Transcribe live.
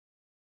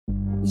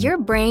Your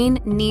brain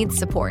needs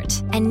support,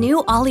 and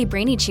new Ollie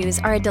Brainy Chews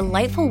are a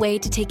delightful way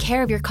to take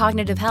care of your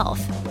cognitive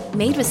health.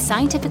 Made with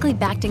scientifically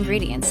backed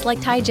ingredients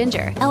like Thai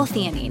ginger,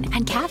 L-theanine,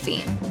 and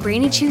caffeine,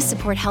 Brainy Chews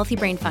support healthy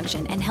brain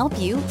function and help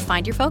you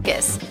find your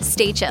focus,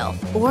 stay chill,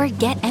 or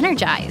get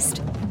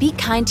energized. Be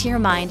kind to your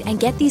mind and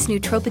get these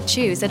nootropic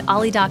chews at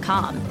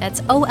ollie.com.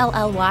 That's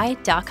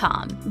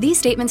OLLY.com. These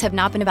statements have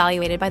not been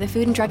evaluated by the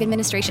Food and Drug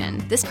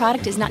Administration. This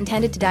product is not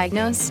intended to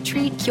diagnose,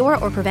 treat, cure,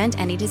 or prevent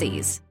any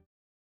disease.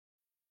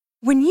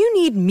 When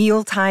you need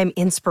mealtime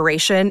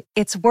inspiration,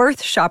 it's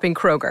worth shopping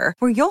Kroger,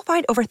 where you'll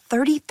find over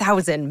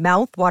 30,000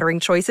 mouth-watering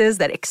choices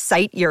that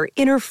excite your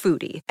inner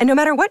foodie. And no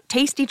matter what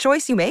tasty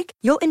choice you make,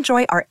 you'll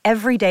enjoy our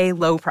everyday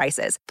low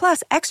prices,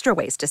 plus extra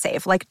ways to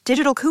save, like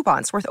digital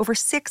coupons worth over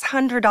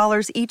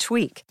 $600 each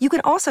week. You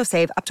can also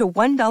save up to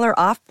 $1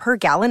 off per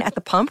gallon at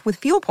the pump with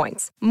fuel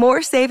points.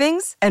 More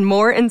savings and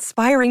more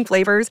inspiring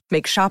flavors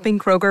make shopping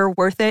Kroger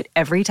worth it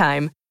every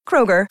time.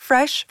 Kroger,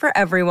 fresh for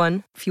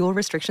everyone. Fuel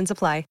restrictions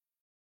apply.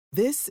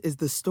 This is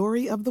the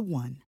story of the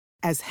one.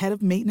 As head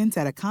of maintenance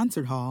at a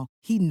concert hall,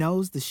 he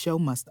knows the show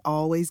must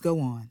always go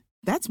on.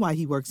 That's why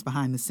he works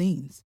behind the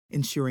scenes,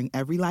 ensuring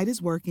every light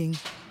is working,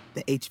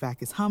 the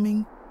HVAC is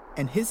humming,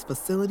 and his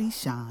facility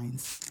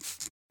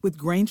shines. With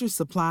Grainger's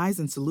supplies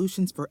and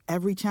solutions for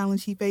every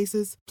challenge he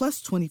faces,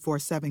 plus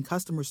 24/7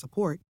 customer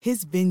support,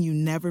 his venue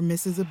never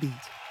misses a beat.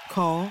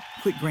 Call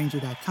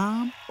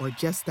quickgrainger.com or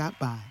just stop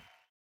by.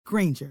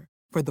 Grainger,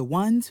 for the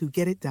ones who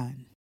get it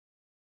done.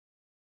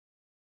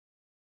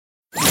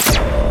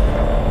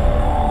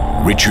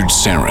 Richard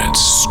Syrett's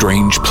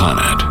Strange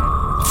Planet.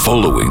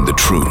 Following the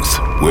truth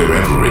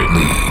wherever it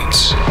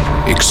leads.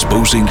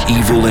 Exposing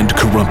evil and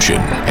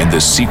corruption and the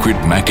secret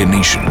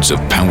machinations of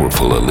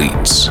powerful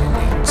elites.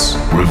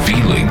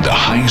 Revealing the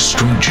high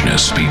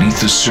strangeness beneath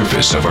the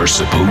surface of our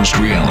supposed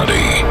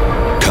reality.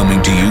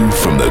 Coming to you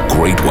from the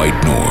Great White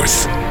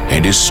North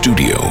and his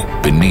studio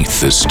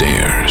beneath the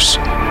stairs.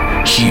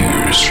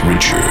 Here's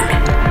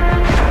Richard.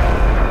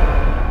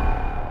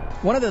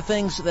 One of the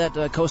things that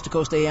Coast to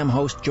Coast AM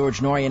host George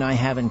Noory and I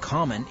have in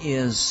common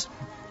is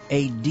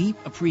a deep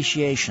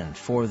appreciation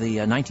for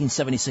the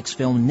 1976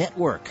 film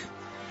Network,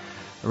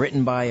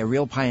 written by a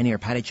real pioneer,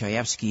 Paddy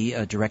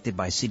Chayefsky, directed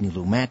by Sidney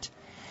Lumet,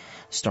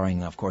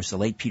 starring, of course, the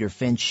late Peter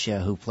Finch,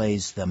 who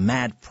plays the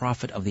mad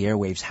prophet of the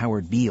airwaves,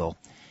 Howard Beale.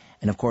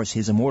 And, of course,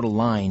 his immortal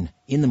line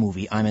in the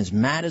movie, "I'm as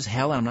mad as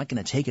hell and I'm not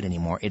going to take it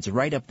anymore." It's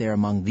right up there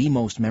among the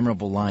most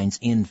memorable lines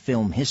in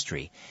film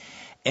history.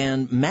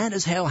 And Mad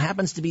as Hell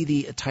happens to be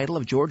the title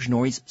of George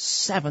Noory's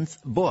 7th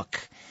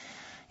book.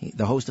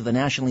 The host of the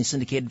nationally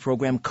syndicated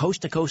program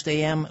Coast to Coast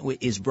AM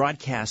is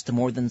broadcast to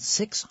more than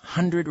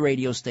 600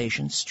 radio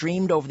stations,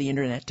 streamed over the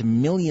internet to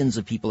millions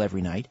of people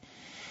every night.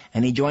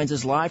 And he joins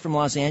us live from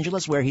Los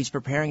Angeles, where he's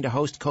preparing to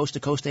host Coast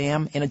to Coast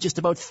AM in just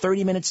about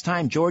 30 minutes'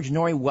 time. George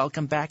Noory,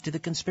 welcome back to The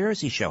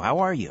Conspiracy Show. How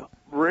are you?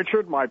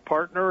 Richard, my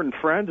partner and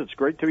friend, it's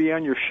great to be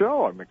on your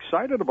show. I'm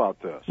excited about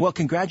this. Well,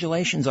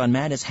 congratulations on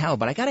Mad as Hell,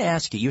 but I got to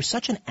ask you, you're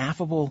such an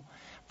affable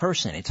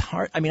person. It's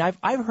hard. I mean,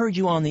 I've heard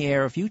you on the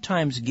air a few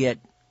times get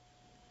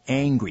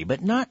angry,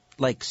 but not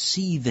like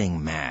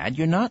seething mad.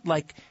 You're not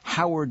like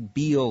Howard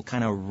Beale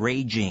kind of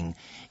raging,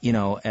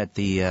 at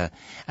the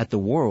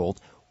world.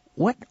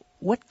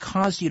 What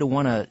caused you to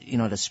want to,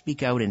 to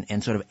speak out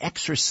and sort of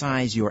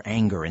exercise your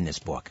anger in this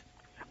book?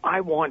 I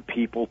want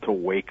people to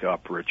wake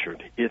up,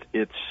 Richard.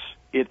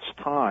 It's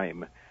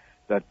time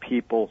that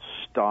people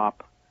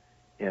stop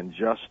and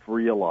just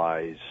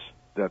realize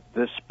that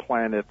this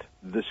planet,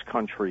 this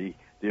country,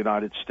 the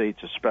United States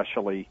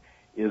especially,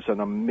 is an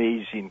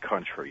amazing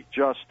country,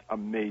 just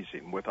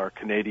amazing, with our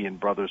Canadian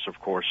brothers, of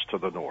course, to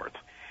the north.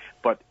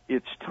 But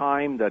it's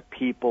time that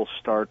people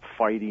start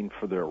fighting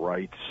for their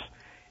rights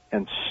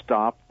and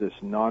stop this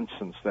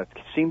nonsense that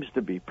seems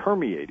to be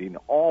permeating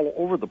all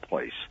over the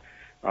place.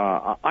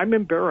 I'm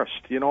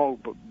embarrassed.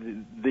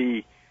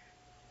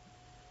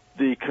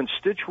 The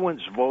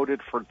constituents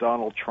voted for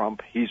Donald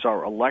Trump. He's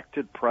our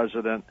elected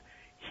president.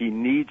 He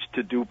needs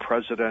to do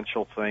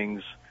presidential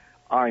things.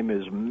 I'm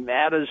as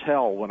mad as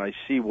hell when I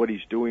see what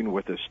he's doing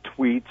with his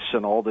tweets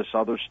and all this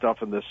other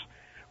stuff and this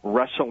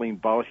wrestling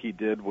bout he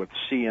did with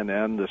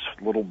CNN, this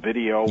little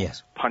video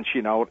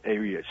punching out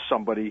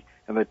somebody,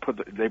 and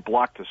they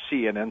blocked the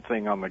CNN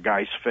thing on the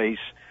guy's face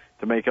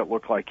to make it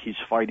look like he's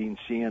fighting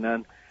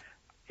CNN.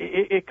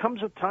 It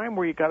comes a time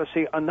where you got to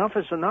say enough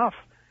is enough.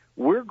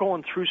 We're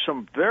going through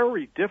some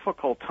very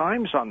difficult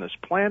times on this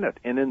planet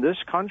and in this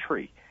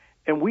country,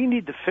 and we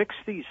need to fix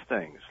these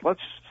things.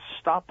 Let's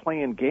stop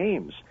playing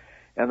games.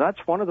 And that's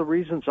one of the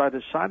reasons I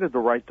decided to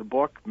write the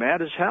book,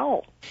 Mad as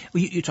Hell.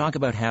 Well, you talk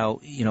about how,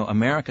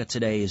 America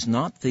today is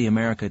not the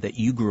America that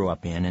you grew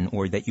up in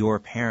or that your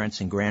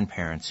parents and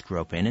grandparents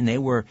grew up in. And they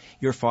were,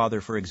 your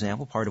father, for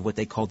example, part of what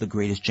they called the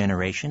greatest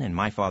generation. And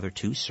my father,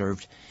 too,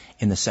 served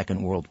in the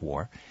Second World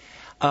War.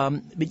 But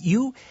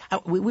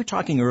we were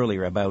talking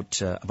earlier about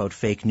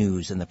fake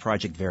news and the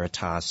Project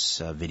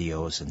Veritas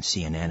videos and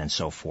CNN and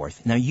so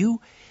forth. Now, you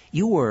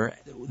You were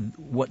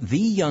the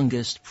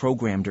youngest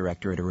program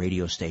director at a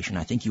radio station.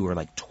 I think you were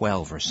like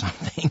 12 or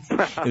something.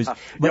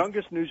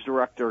 Youngest news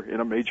director in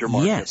a major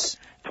market. Yes.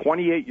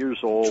 28 years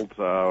old.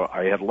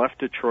 I had left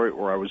Detroit,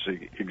 where I was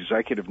the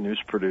executive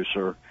news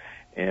producer,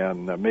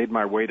 and made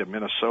my way to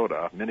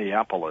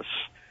Minneapolis,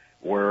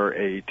 where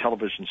a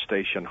television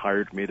station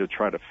hired me to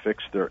try to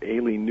fix their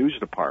ailing news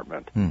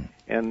department. And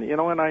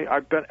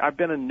I've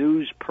been a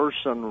news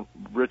person,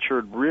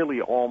 Richard,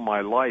 really all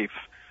my life.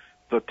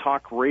 The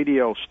talk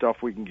radio stuff,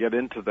 we can get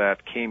into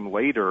that, came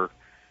later,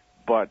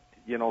 but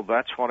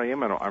that's what I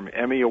am. I'm an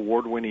Emmy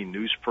award-winning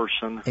news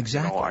person.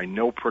 Exactly. I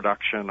know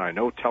production, I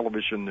know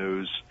television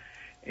news,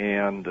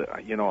 and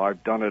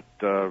I've done it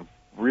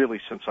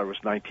really since I was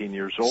 19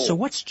 years old. So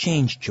what's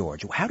changed,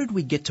 George? How did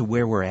we get to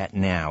where we're at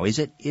now? Is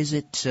it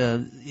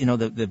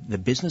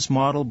the business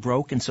model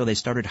broke, and so they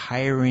started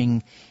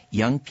hiring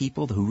young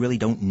people who really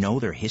don't know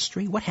their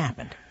history? What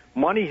happened?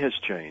 Money has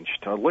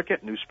changed. Look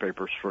at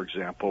newspapers, for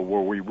example,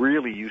 where we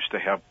really used to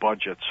have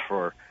budgets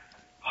for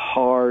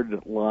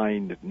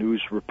hard-lined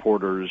news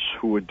reporters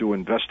who would do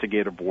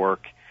investigative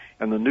work,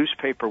 and the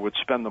newspaper would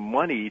spend the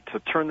money to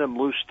turn them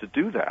loose to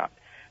do that,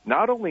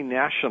 not only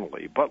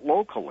nationally, but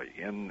locally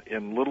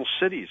in little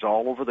cities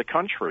all over the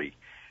country.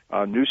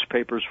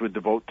 Newspapers would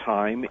devote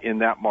time in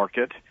that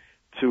market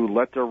to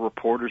let their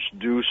reporters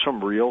do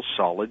some real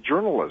solid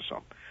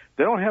journalism.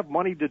 They don't have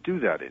money to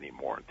do that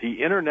anymore.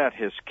 The Internet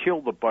has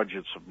killed the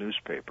budgets of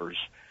newspapers.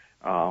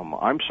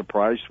 I'm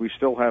surprised we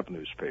still have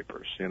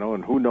newspapers,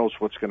 and who knows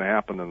what's going to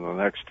happen in the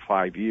next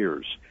 5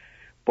 years.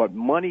 But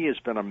money has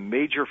been a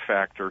major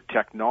factor.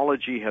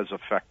 Technology has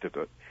affected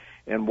it.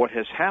 And what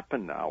has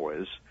happened now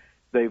is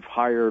they've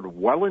hired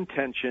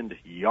well-intentioned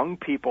young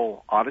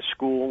people out of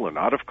school and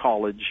out of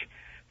college,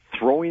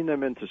 throwing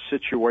them into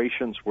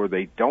situations where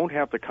they don't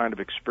have the kind of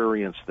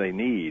experience they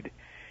need,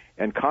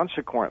 and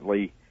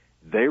consequently,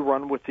 they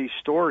run with these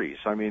stories.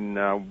 I mean,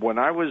 when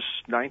I was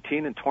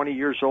 19 and 20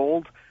 years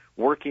old,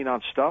 working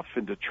on stuff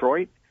in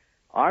Detroit,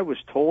 I was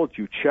told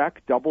you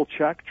check,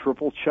 double-check,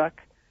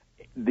 triple-check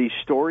these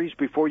stories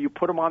before you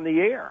put them on the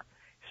air,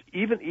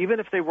 even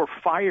if they were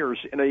fires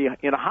in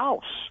a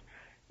house.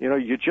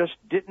 You just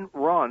didn't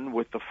run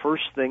with the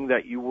first thing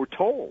that you were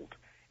told.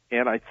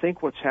 And I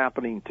think what's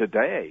happening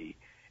today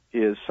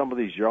is some of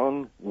these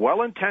young,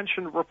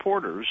 well-intentioned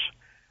reporters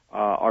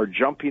are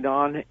jumping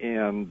on,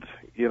 and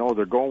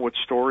they're going with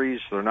stories.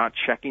 They're not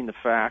checking the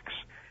facts,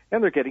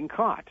 and they're getting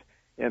caught.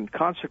 And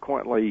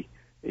consequently,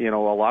 a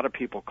lot of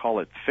people call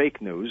it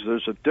fake news.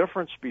 There's a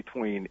difference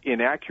between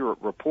inaccurate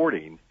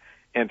reporting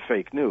and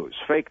fake news.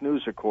 Fake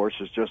news, of course,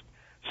 is just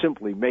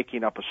simply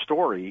making up a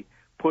story,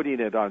 putting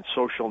it on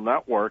social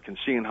network, and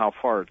seeing how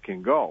far it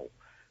can go.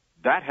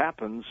 That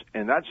happens,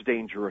 and that's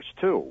dangerous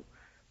too.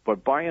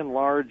 But by and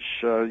large,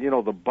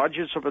 the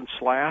budgets have been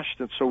slashed,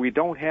 and so we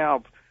don't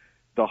have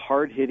the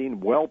hard-hitting,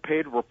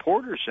 well-paid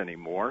reporters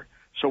anymore,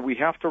 so we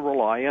have to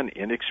rely on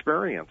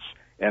inexperience.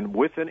 And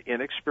with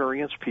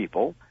inexperienced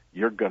people,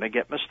 you're going to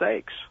get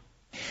mistakes.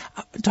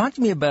 Talk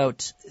to me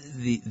about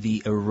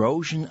the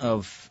erosion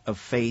of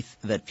faith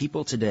that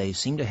people today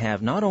seem to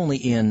have, not only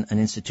in an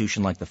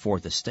institution like the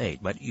Fourth Estate,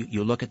 but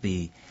you look at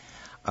the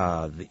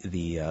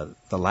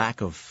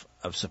lack of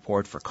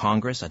support for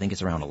Congress. I think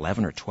it's around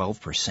 11 or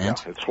 12%.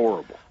 Yeah, it's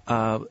horrible.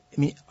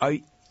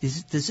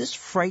 Does this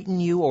frighten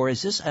you, or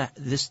is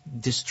this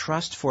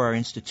distrust for our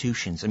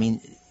institutions? I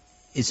mean,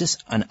 is this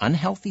an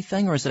unhealthy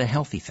thing, or is it a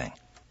healthy thing?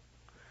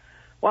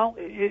 Well,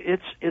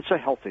 it's a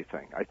healthy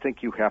thing. I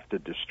think you have to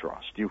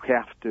distrust. You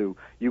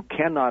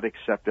cannot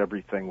accept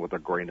everything with a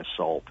grain of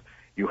salt.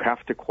 You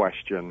have to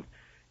question,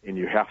 and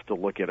you have to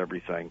look at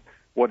everything.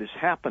 What has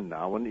happened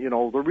now, and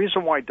the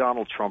reason why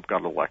Donald Trump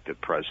got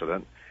elected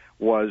president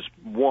was,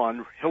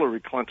 one, Hillary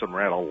Clinton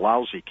ran a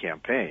lousy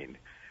campaign,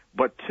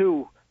 but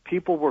two,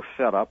 people were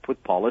fed up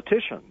with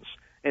politicians,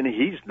 and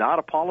he's not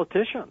a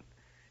politician.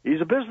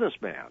 He's a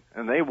businessman,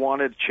 and they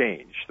wanted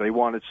change. They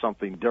wanted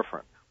something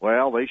different.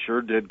 Well, they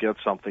sure did get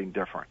something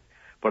different.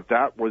 But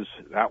that was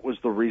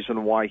the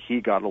reason why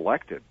he got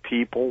elected.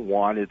 People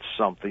wanted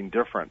something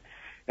different.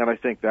 And I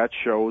think that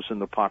shows in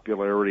the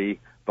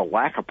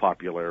lack of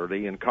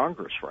popularity in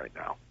Congress right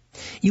now.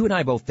 You and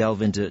I both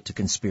delve into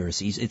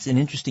conspiracies. It's an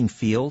interesting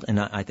field, and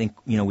I think,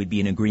 we'd be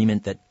in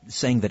agreement that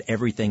saying that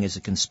everything is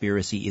a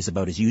conspiracy is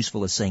about as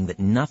useful as saying that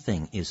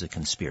nothing is a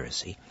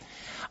conspiracy.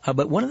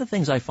 But one of the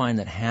things I find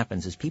that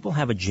happens is people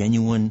have a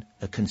genuine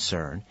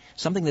concern,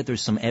 something that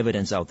there's some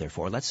evidence out there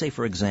for. Let's say,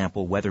 for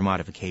example, weather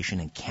modification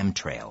and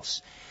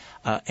chemtrails.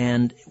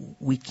 And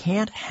we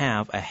can't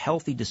have a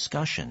healthy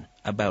discussion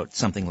about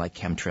something like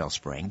chemtrail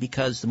spraying,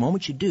 because the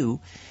moment you do,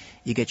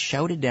 you get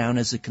shouted down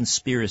as a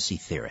conspiracy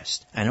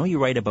theorist. I know you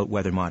write about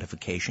weather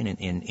modification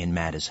in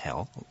Mad as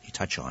Hell. You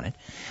touch on it.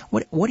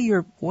 What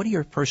are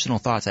your personal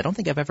thoughts? I don't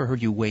think I've ever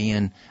heard you weigh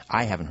in.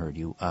 I haven't heard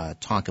you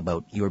talk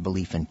about your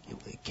belief in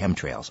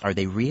chemtrails. Are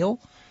they real?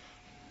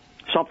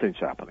 Something's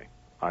happening.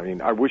 I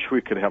mean, I wish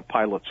we could have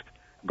pilots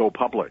go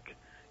public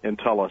and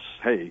tell us,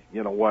 hey,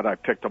 you know what, I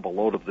picked up a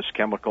load of this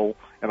chemical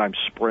and I'm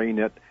spraying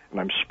it and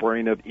I'm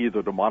spraying it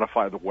either to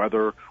modify the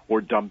weather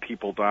or dumb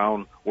people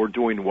down or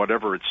doing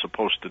whatever it's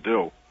supposed to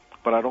do.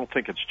 But I don't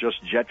think it's just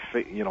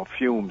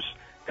fumes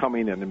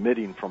coming and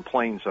emitting from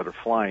planes that are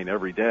flying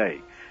every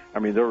day. I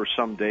mean, there are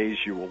some days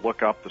you will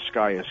look up, the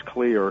sky is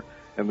clear,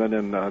 and then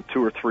in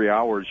 2 or 3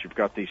 hours you've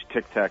got these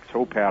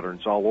tic-tac-toe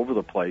patterns all over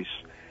the place.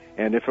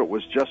 And if it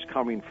was just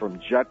coming from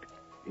jet,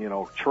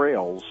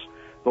 trails,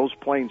 those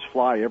planes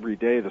fly every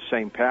day the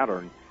same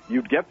pattern.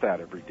 You'd get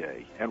that every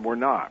day, and we're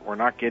not. We're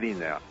not getting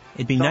that.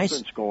 It'd be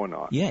Something's going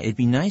on. Yeah, it'd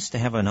be nice to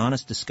have an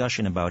honest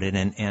discussion about it,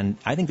 and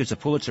I think there's a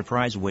Pulitzer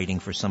Prize waiting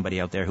for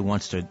somebody out there who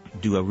wants to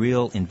do a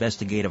real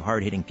investigative,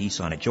 hard-hitting piece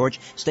on it. George,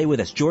 stay with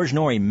us. George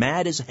Noory,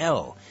 Mad as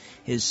Hell,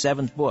 his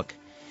 7th book.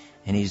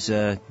 And he's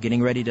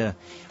getting ready to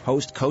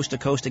host Coast to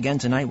Coast again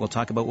tonight. We'll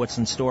talk about what's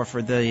in store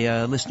for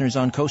the listeners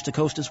on Coast to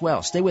Coast as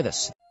well. Stay with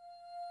us.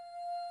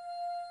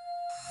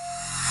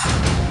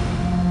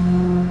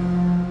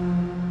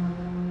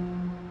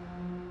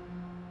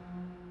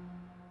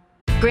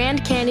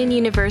 Grand Canyon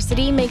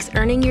University makes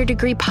earning your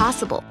degree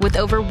possible with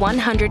over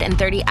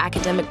 130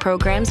 academic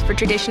programs for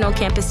traditional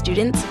campus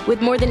students,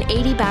 with more than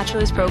 80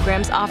 bachelor's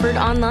programs offered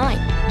online.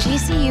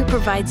 GCU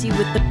provides you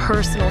with the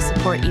personal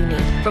support you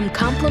need, from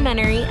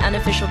complimentary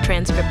unofficial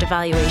transcript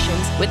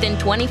evaluations within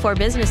 24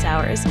 business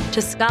hours to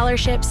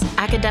scholarships,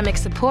 academic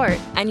support,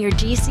 and your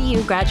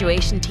GCU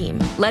graduation team,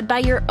 led by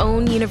your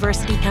own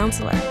university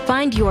counselor.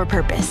 Find your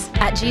purpose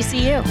at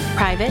GCU.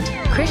 Private,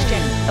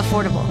 Christian,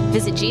 affordable.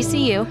 Visit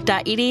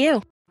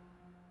gcu.edu.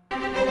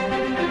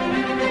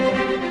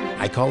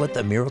 I call it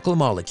the miracle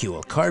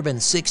molecule,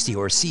 carbon-60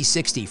 or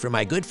C60, for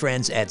my good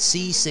friends at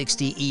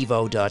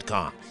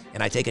C60evo.com.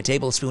 And I take a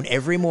tablespoon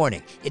every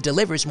morning. It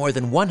delivers more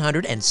than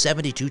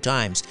 172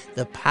 times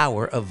the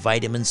power of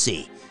vitamin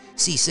C.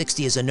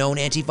 C60 is a known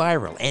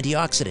antiviral,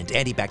 antioxidant,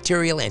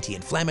 antibacterial,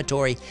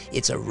 anti-inflammatory.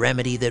 It's a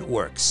remedy that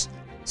works.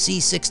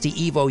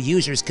 C60 Evo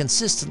users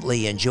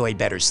consistently enjoy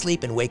better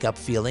sleep and wake up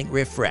feeling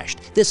refreshed.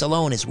 This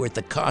alone is worth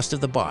the cost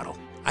of the bottle.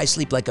 I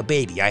sleep like a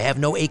baby. I have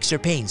no aches or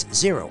pains.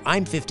 Zero.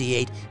 I'm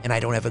 58 and I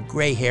don't have a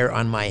gray hair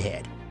on my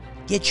head.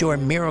 Get your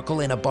miracle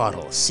in a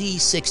bottle.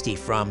 C60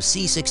 from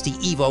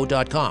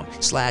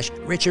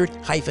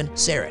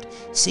c60evo.com/Richard-Serrett.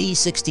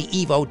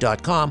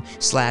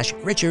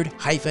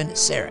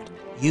 c60evo.com/Richard-Serrett.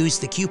 Use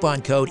the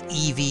coupon code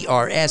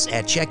EVRS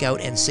at checkout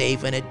and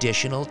save an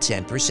additional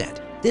 10%.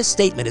 This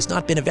statement has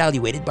not been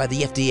evaluated by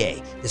the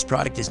FDA. This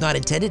product is not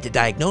intended to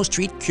diagnose,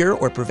 treat, cure,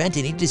 or prevent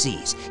any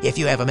disease. If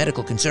you have a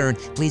medical concern,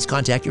 please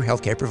contact your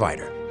healthcare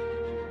provider.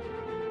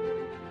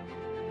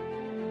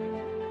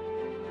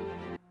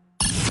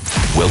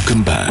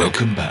 Welcome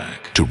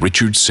back to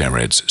Richard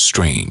Serrett's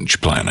Strange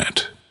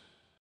Planet.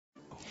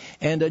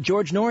 And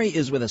George Noory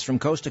is with us from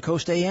Coast to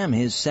Coast AM,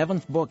 his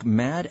 7th book,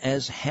 Mad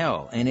as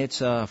Hell. And it's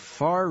a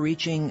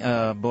far-reaching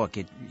book.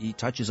 He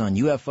touches on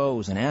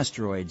UFOs and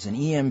asteroids and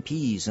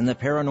EMPs and the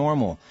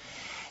paranormal.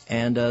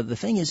 And the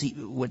thing is,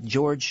 what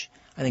George,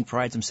 I think,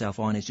 prides himself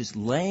on is just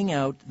laying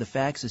out the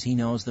facts as he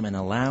knows them and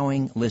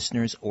allowing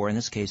listeners, or in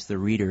this case the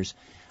readers,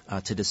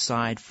 to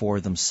decide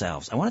for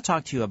themselves. I want to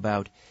talk to you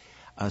about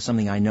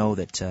something I know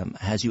that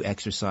has you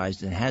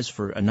exercised and has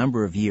for a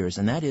number of years,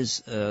 and that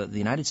is the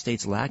United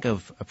States' lack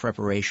of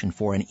preparation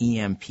for an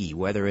EMP,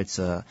 whether it's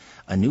a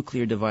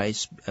nuclear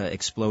device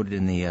exploded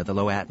in the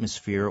low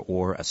atmosphere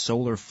or a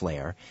solar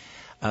flare,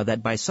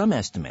 that by some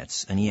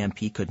estimates, an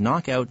EMP could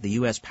knock out the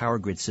U.S. power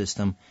grid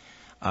system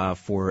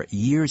for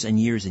years and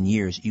years and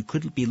years. You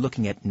could be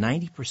looking at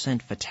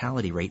 90%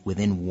 fatality rate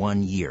within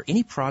 1 year.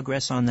 Any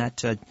progress on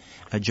that,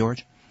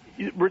 George?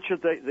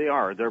 Richard, they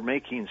are. They're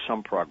making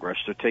some progress.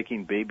 They're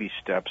taking baby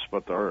steps,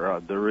 but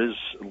there is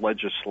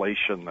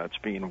legislation that's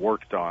being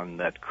worked on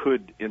that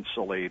could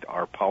insulate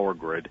our power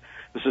grid.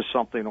 This is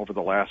something over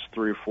the last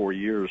 3 or 4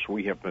 years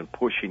we have been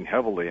pushing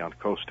heavily on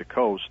Coast to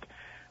Coast,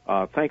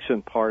 thanks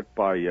in part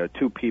by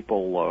two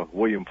people,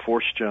 William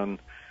Forstchen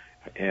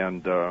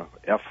and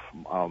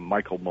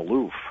Michael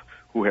Maloof,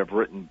 who have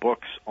written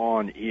books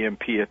on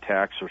EMP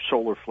attacks or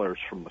solar flares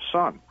from the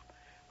sun.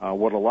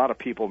 What a lot of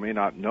people may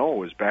not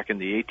know is back in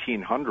the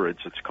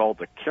 1800s, it's called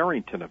the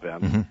Carrington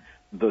event. Mm-hmm.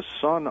 The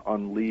sun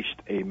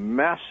unleashed a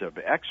massive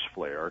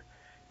X-flare.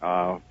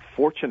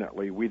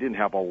 Fortunately, we didn't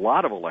have a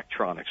lot of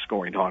electronics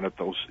going on at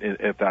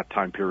that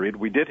time period.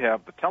 We did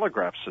have the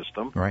telegraph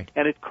system, right,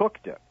 and it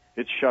cooked it.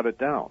 It shut it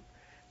down.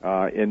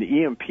 An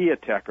EMP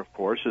attack, of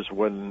course, is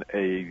when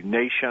a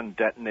nation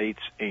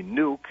detonates a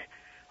nuke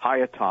high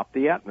atop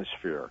the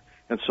atmosphere.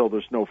 And so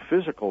there's no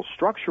physical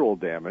structural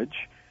damage,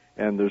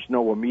 and there's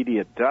no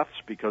immediate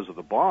deaths because of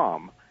the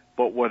bomb,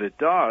 but what it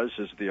does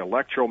is the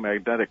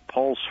electromagnetic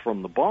pulse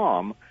from the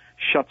bomb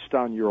shuts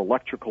down your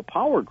electrical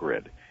power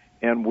grid.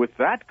 And with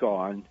that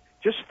gone,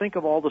 just think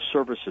of all the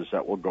services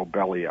that will go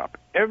belly up.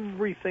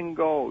 Everything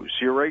goes.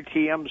 Your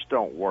ATMs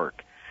don't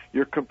work.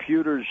 Your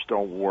computers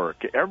don't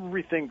work.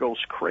 Everything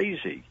goes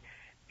crazy.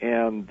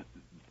 And,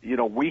 you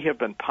know, we have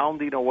been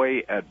pounding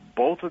away at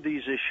both of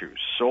these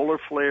issues, solar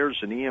flares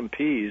and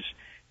EMPs,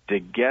 to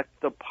get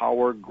the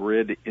power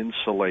grid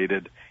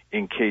insulated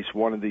in case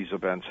one of these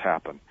events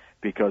happen,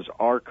 because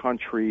our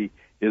country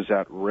is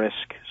at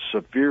risk,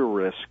 severe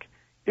risk,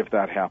 if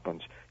that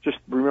happens. Just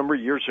remember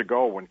years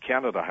ago when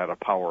Canada had a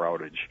power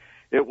outage.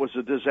 It was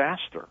a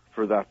disaster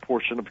for that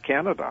portion of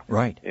Canada.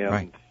 Right, and,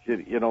 right.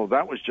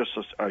 That was just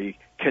a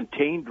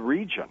contained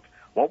region.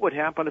 What would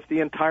happen if the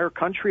entire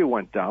country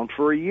went down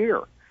for a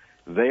year?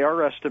 They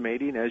are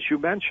estimating, as you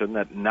mentioned,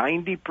 that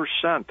 90%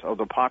 of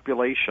the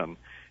population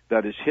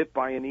that is hit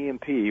by an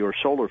EMP or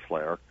solar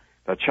flare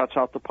that shuts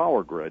out the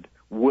power grid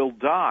will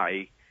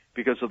die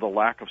because of the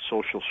lack of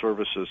social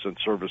services and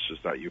services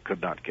that you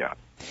could not get.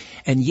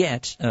 And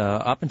yet,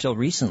 up until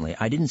recently,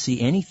 I didn't see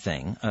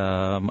anything.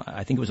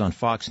 I think it was on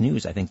Fox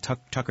News. I think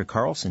Tucker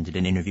Carlson did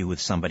an interview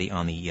with somebody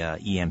on the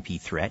EMP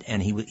threat,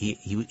 and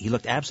he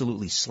looked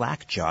absolutely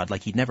slack-jawed,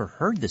 like he'd never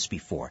heard this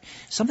before.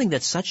 Something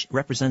that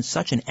represents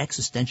such an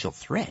existential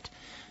threat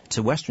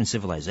to Western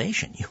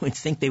civilization. You would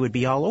think they would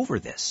be all over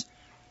this.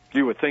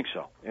 You would think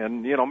so.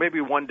 And,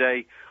 maybe one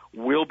day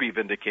we'll be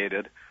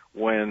vindicated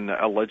when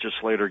a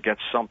legislator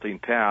gets something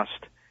passed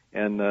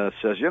and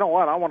says, you know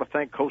what, I want to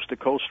thank Coast to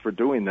Coast for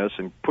doing this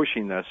and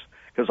pushing this,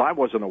 because I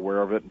wasn't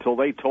aware of it until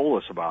they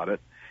told us about it,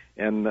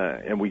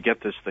 and we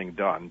get this thing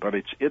done. But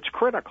it's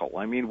critical.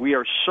 I mean, we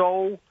are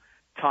so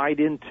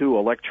tied into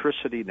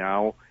electricity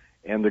now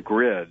and the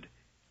grid.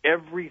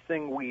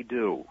 Everything we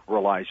do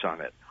relies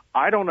on it.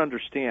 I don't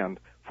understand,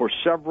 for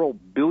several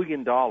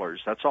 $billion,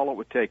 that's all it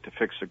would take to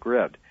fix the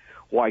grid,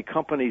 why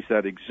companies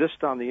that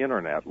exist on the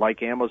Internet,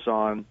 like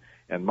Amazon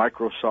and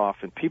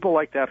Microsoft and people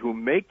like that who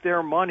make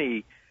their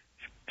money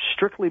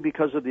strictly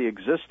because of the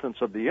existence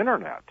of the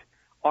Internet,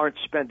 aren't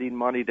spending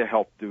money to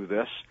help do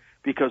this,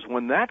 because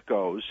when that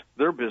goes,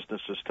 their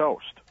business is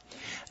toast.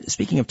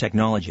 Speaking of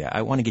technology,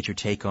 I want to get your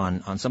take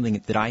on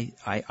something that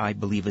I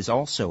believe is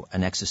also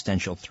an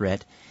existential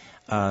threat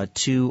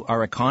to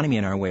our economy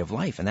and our way of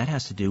life, and that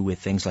has to do with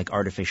things like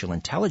artificial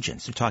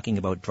intelligence. They're talking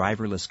about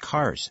driverless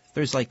cars.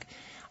 There's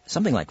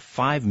something like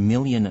 5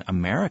 million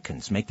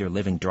Americans make their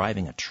living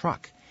driving a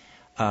truck.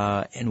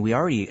 And we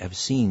already have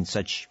seen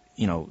such,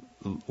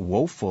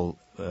 woeful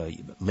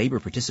labor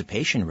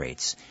participation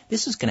rates.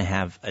 This is going to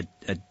have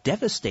a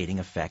devastating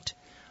effect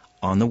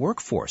on the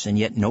workforce, and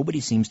yet nobody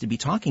seems to be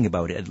talking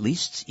about it, at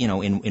least,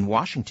 in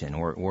Washington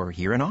or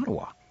here in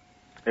Ottawa.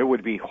 It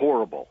would be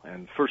horrible.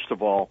 And first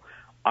of all,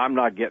 I'm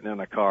not getting in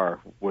a car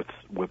with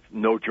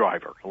no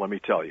driver, let me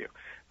tell you.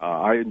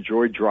 I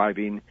enjoy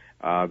driving.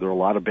 There are a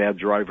lot of bad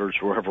drivers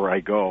wherever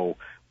I go,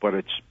 but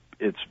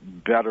it's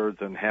better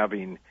than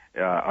having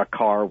a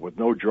car with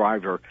no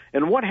driver.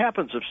 And what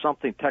happens if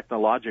something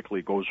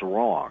technologically goes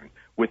wrong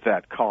with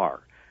that car?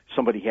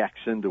 Somebody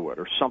hacks into it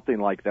or something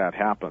like that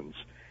happens.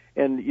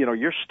 And,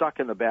 you're stuck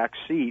in the back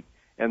seat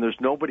and there's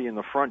nobody in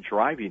the front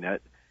driving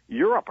it.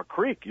 You're up a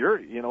creek.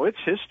 It's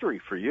history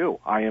for you.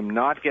 I am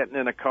not getting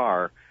in a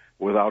car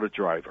without a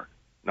driver.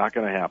 Not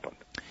going to happen.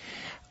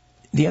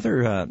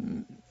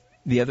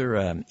 The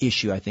other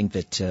issue I think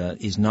that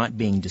is not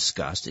being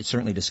discussed, it's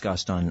certainly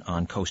discussed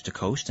on Coast to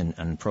Coast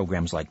and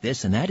programs like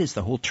this, and that is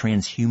the whole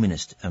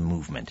transhumanist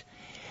movement.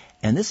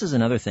 And this is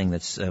another thing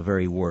that's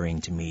very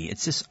worrying to me.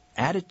 It's this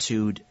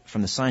attitude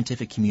from the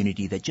scientific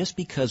community that just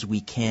because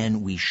we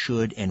can, we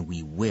should, and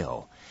we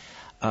will.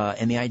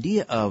 And the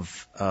idea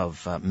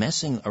of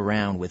messing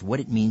around with what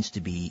it means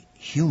to be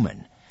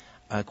human,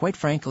 quite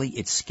frankly,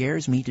 it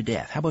scares me to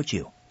death. How about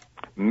you?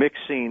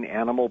 Mixing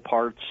animal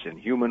parts and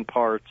human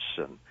parts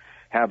and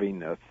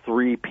having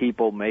 3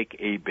 people make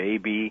a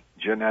baby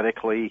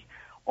genetically,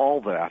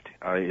 all that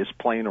is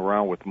playing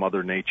around with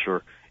Mother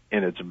Nature,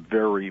 and it's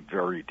very,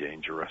 very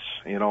dangerous.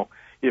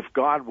 If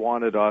God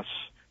wanted us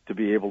to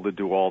be able to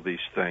do all these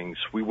things,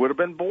 we would have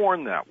been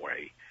born that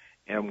way,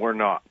 and we're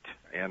not.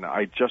 And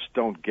I just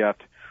don't get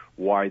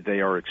why they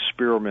are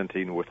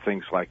experimenting with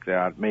things like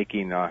that,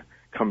 making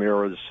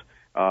chimeras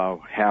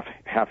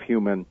half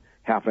human,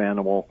 half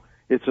animal.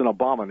 It's an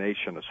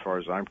abomination as far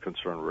as I'm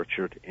concerned,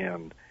 Richard,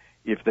 and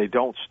if they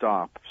don't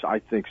stop, I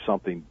think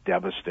something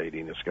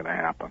devastating is going to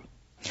happen.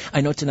 I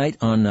know tonight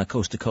on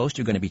Coast to Coast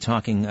you're going to be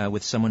talking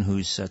with someone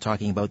who's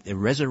talking about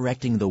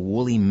resurrecting the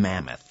woolly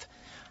mammoth.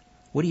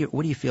 What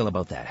do you feel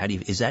about that?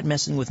 Is that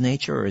messing with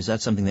nature, or is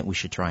that something that we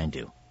should try and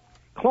do?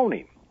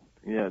 Cloning.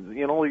 Yeah,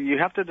 you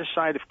have to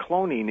decide if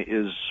cloning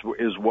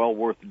is well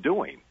worth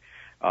doing.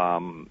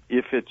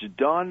 If it's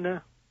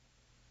done,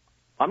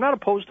 I'm not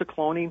opposed to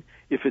cloning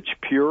if it's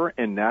pure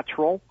and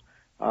natural.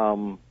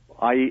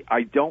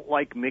 I don't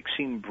like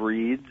mixing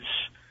breeds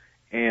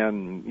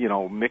and,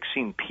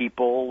 mixing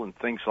people and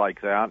things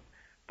like that.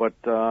 But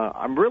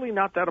I'm really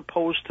not that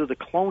opposed to the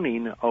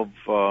cloning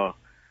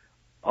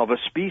of a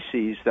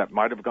species that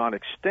might have gone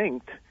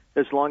extinct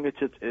as long as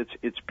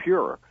it's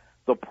pure.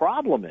 The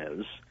problem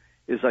is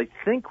I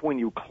think when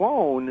you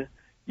clone,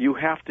 you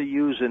have to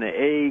use an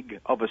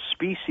egg of a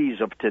species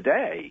of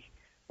today,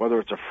 whether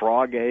it's a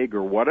frog egg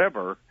or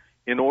whatever,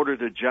 in order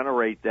to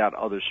generate that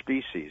other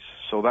species.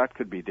 So that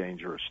could be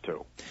dangerous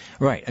too.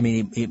 Right. I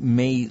mean, it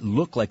may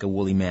look like a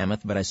woolly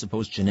mammoth, but I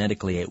suppose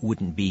genetically it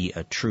wouldn't be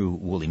a true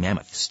woolly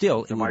mammoth.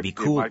 Still, it would be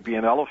cool. It might be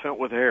an elephant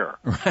with hair.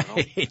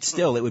 Right. You know?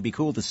 Still, it would be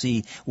cool to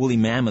see woolly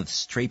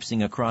mammoths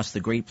traipsing across the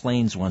Great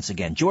Plains once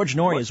again. George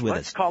Noory is with us.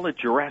 Let's call it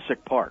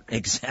Jurassic Park.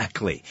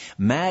 Exactly.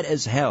 Mad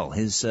as Hell,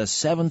 his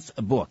seventh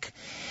book.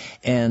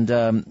 And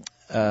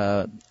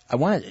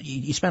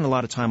you spend a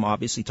lot of time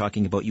obviously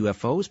talking about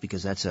UFOs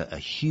because that's a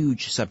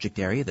huge subject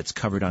area that's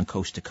covered on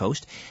Coast to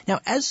Coast. Now,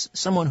 as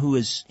someone who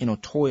has,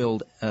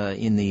 toiled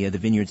in the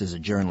vineyards as a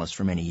journalist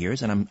for many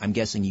years, and I'm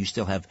guessing you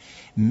still have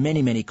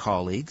many, many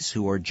colleagues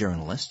who are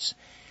journalists,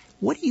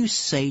 what do you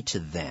say to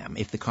them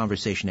if the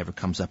conversation ever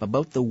comes up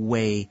about the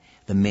way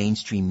the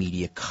mainstream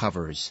media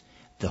covers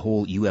the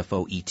whole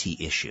UFO ET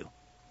issue?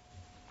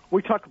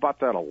 We talk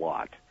about that a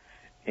lot.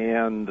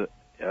 And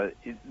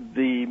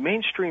the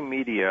mainstream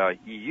media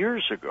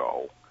years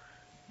ago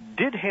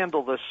did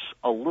handle this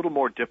a little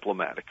more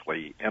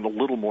diplomatically and a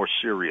little more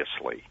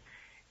seriously.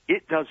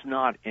 It does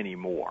not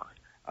anymore.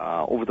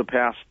 Over the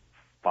past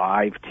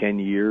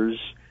 5-10 years,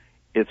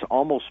 it's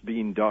almost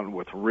being done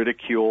with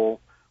ridicule,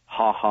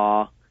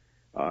 ha-ha.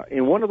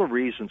 And one of the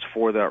reasons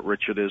for that,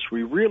 Richard, is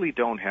we really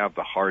don't have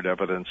the hard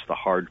evidence, the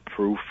hard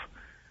proof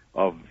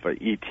of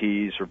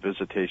ETs or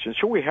visitations.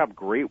 Sure, we have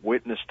great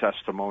witness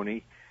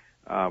testimony,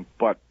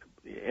 but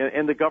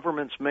the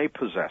governments may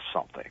possess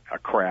something, a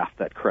craft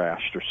that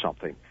crashed or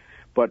something.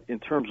 But in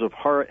terms of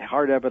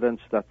hard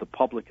evidence that the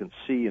public can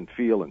see and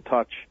feel and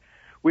touch,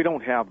 we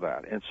don't have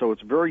that. And so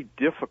it's very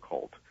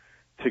difficult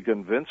to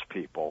convince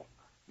people,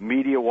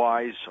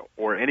 media-wise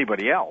or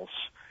anybody else,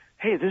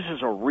 hey, this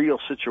is a real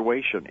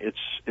situation.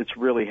 It's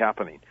really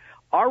happening.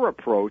 Our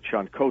approach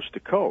on Coast to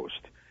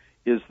Coast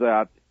is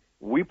that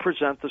we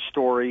present the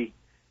story,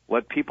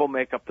 let people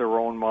make up their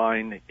own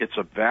mind. It's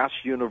a vast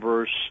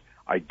universe.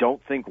 I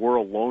don't think we're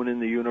alone in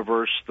the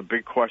universe. The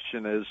big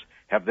question is,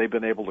 have they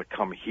been able to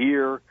come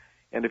here?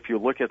 And if you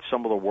look at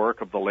some of the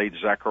work of the late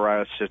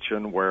Zecharia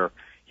Sitchin, where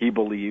he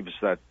believes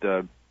that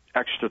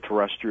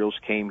extraterrestrials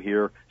came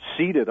here,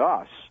 seeded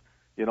us,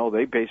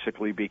 they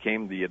basically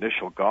became the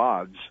initial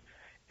gods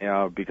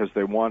because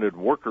they wanted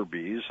worker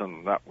bees,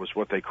 and that was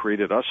what they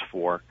created us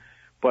for.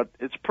 But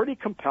it's pretty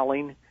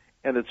compelling,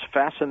 and it's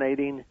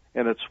fascinating,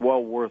 and it's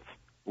well worth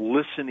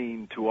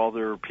listening to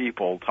other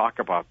people talk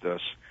about this.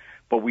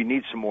 But we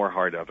need some more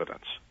hard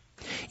evidence.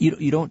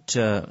 You don't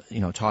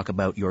talk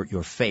about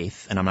your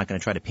faith, and I'm not going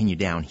to try to pin you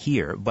down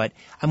here, but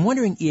I'm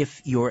wondering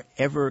if you're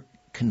ever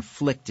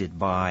conflicted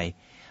by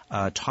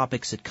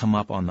topics that come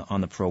up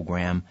on the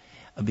program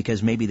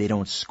because maybe they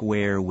don't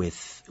square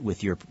with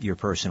your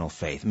personal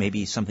faith.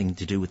 Maybe something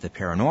to do with the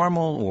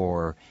paranormal,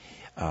 or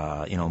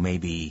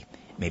maybe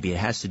it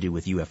has to do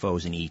with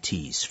UFOs and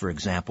ETs. For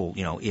example,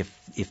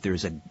 if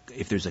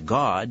there's a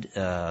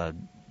God.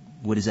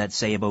 What does that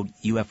say about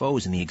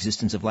UFOs and the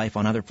existence of life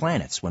on other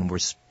planets when we're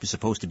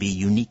supposed to be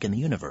unique in the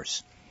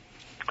universe?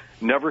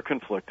 Never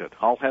conflicted.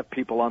 I'll have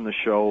people on the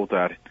show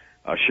that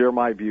share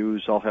my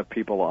views. I'll have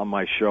people on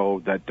my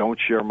show that don't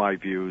share my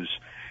views.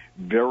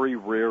 Very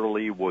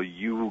rarely will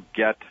you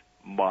get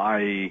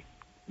my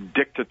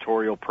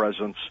dictatorial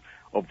presence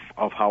of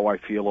how I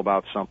feel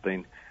about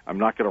something. I'm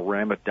not going to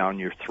ram it down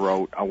your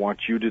throat. I want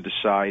you to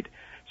decide.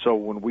 So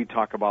when we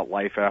talk about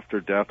life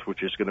after death,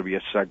 which is going to be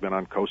a segment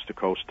on Coast to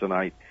Coast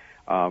tonight,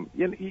 I'm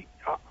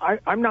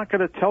not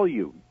going to tell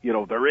you,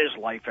 there is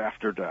life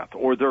after death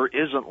or there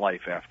isn't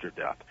life after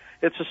death.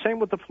 It's the same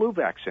with the flu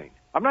vaccine.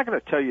 I'm not going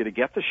to tell you to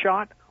get the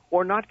shot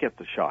or not get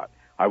the shot.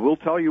 I will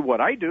tell you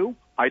what I do.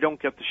 I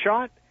don't get the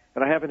shot,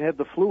 and I haven't had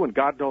the flu in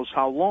God knows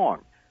how long.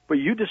 But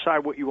you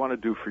decide what you want to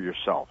do for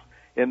yourself.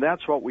 And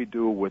that's what we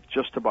do with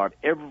just about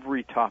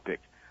every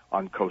topic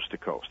on Coast to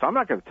Coast. I'm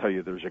not going to tell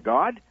you there's a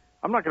God.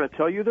 I'm not going to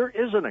tell you there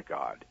isn't a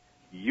God.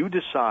 You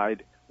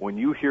decide when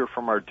you hear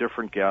from our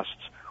different guests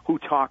who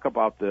talk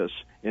about this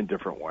in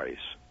different ways.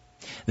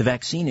 The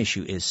vaccine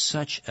issue is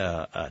such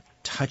a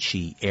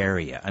touchy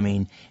area. I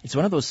mean, it's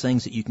one of those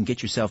things that you can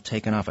get yourself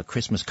taken off a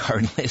Christmas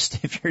card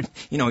list if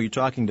you're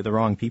talking to the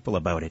wrong people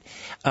about it.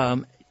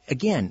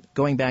 Again,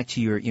 going back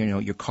to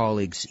your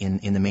colleagues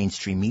in the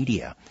mainstream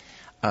media,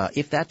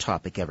 if that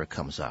topic ever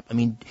comes up, I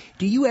mean,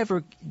 do you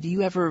ever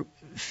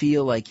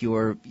feel like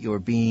you're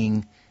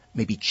being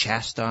maybe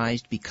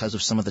chastised because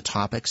of some of the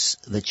topics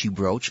that you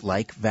broach,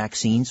 like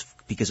vaccines?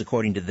 Because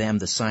according to them,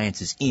 the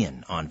science is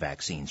in on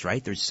vaccines,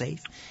 right? They're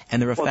safe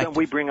and they're effective. Well, then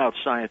we bring out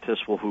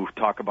scientists who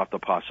talk about the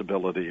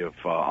possibility of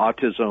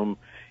autism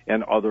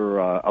and other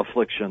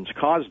afflictions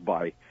caused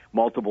by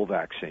multiple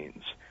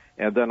vaccines.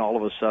 And then all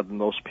of a sudden,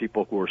 those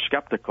people who are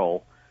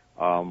skeptical,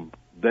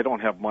 they don't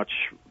have much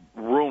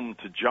room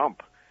to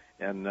jump,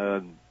 and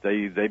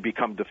they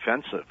become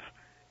defensive.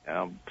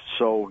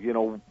 So,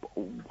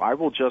 I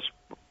will just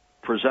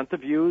present the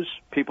views.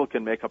 People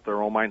can make up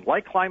their own mind,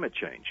 like climate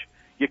change.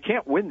 You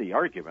can't win the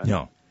argument.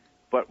 No.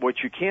 But what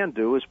you can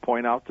do is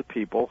point out to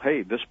people,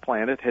 hey, this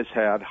planet has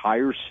had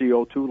higher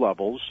CO2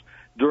 levels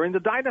during the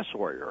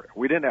dinosaur era.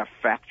 We didn't have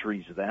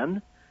factories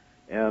then,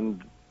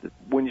 and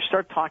when you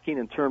start talking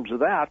in terms of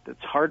that,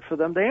 it's hard for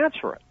them to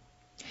answer it.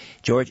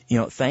 George,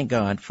 thank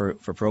God for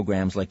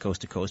programs like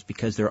Coast to Coast,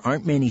 because there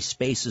aren't many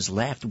spaces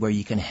left where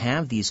you can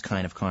have these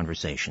kind of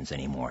conversations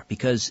anymore,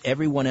 because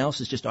everyone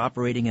else is just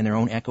operating in their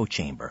own echo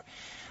chamber.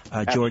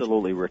 George?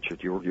 Absolutely,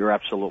 Richard. You're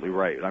absolutely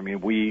right. I mean,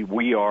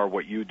 we are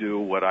what you do,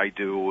 what I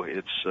do.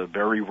 It's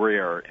very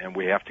rare, and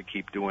we have to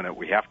keep doing it.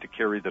 We have to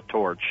carry the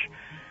torch,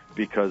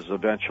 because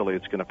eventually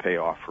it's going to pay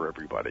off for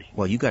everybody.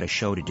 Well, you got a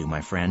show to do,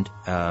 my friend.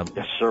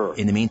 Yes, sir.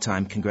 In the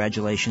meantime,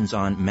 congratulations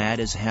on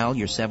Mad as Hell,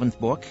 your 7th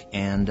book,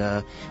 and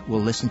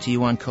we'll listen to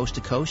you on Coast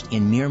to Coast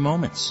in mere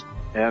moments.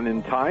 And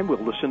in time,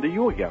 we'll listen to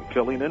you again,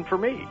 filling in for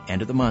me.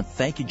 End of the month.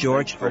 Thank you,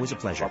 George. Thanks, always a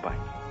pleasure. Bye-bye.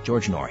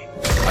 George Norrie.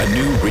 A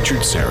new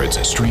Richard Syrett's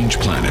Strange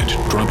Planet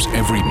drops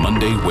every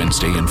Monday,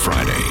 Wednesday, and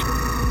Friday.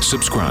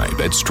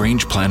 Subscribe at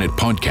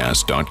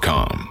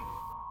StrangePlanetPodcast.com.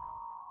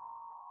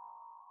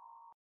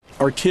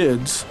 Our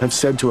kids have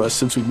said to us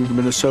since we moved to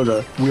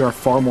Minnesota, we are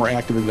far more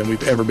active than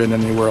we've ever been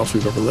anywhere else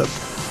we've ever lived.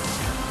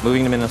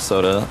 Moving to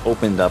Minnesota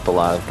opened up a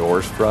lot of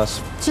doors for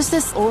us. Just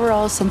this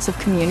overall sense of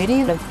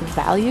community, the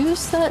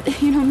values that,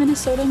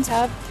 Minnesotans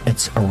have.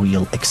 It's a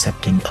real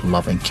accepting,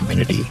 loving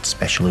community,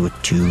 especially with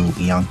 2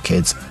 young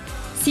kids.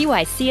 See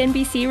why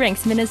CNBC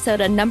ranks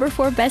Minnesota number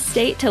 4 best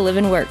state to live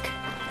and work.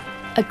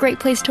 A great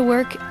place to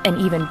work, an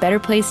even better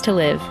place to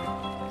live.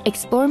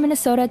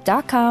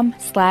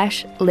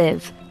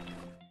 ExploreMinnesota.com/live.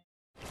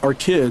 Our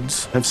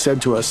kids have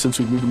said to us since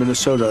we moved to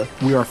Minnesota,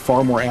 we are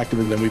far more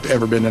active than we've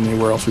ever been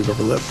anywhere else we've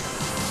ever lived.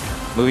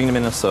 Moving to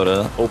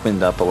Minnesota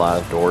opened up a lot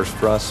of doors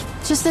for us.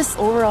 Just this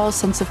overall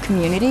sense of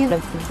community, the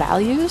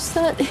values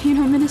that,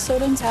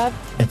 Minnesotans have.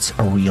 It's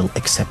a real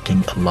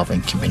accepting,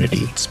 loving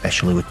community,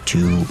 especially with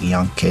 2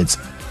 young kids.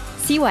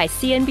 See why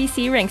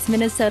CNBC ranks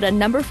Minnesota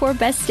number 4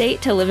 best state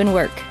to live and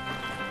work.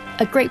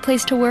 A great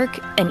place to work,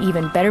 an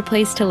even better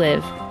place to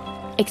live.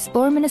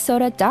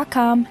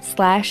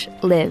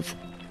 ExploreMinnesota.com/live.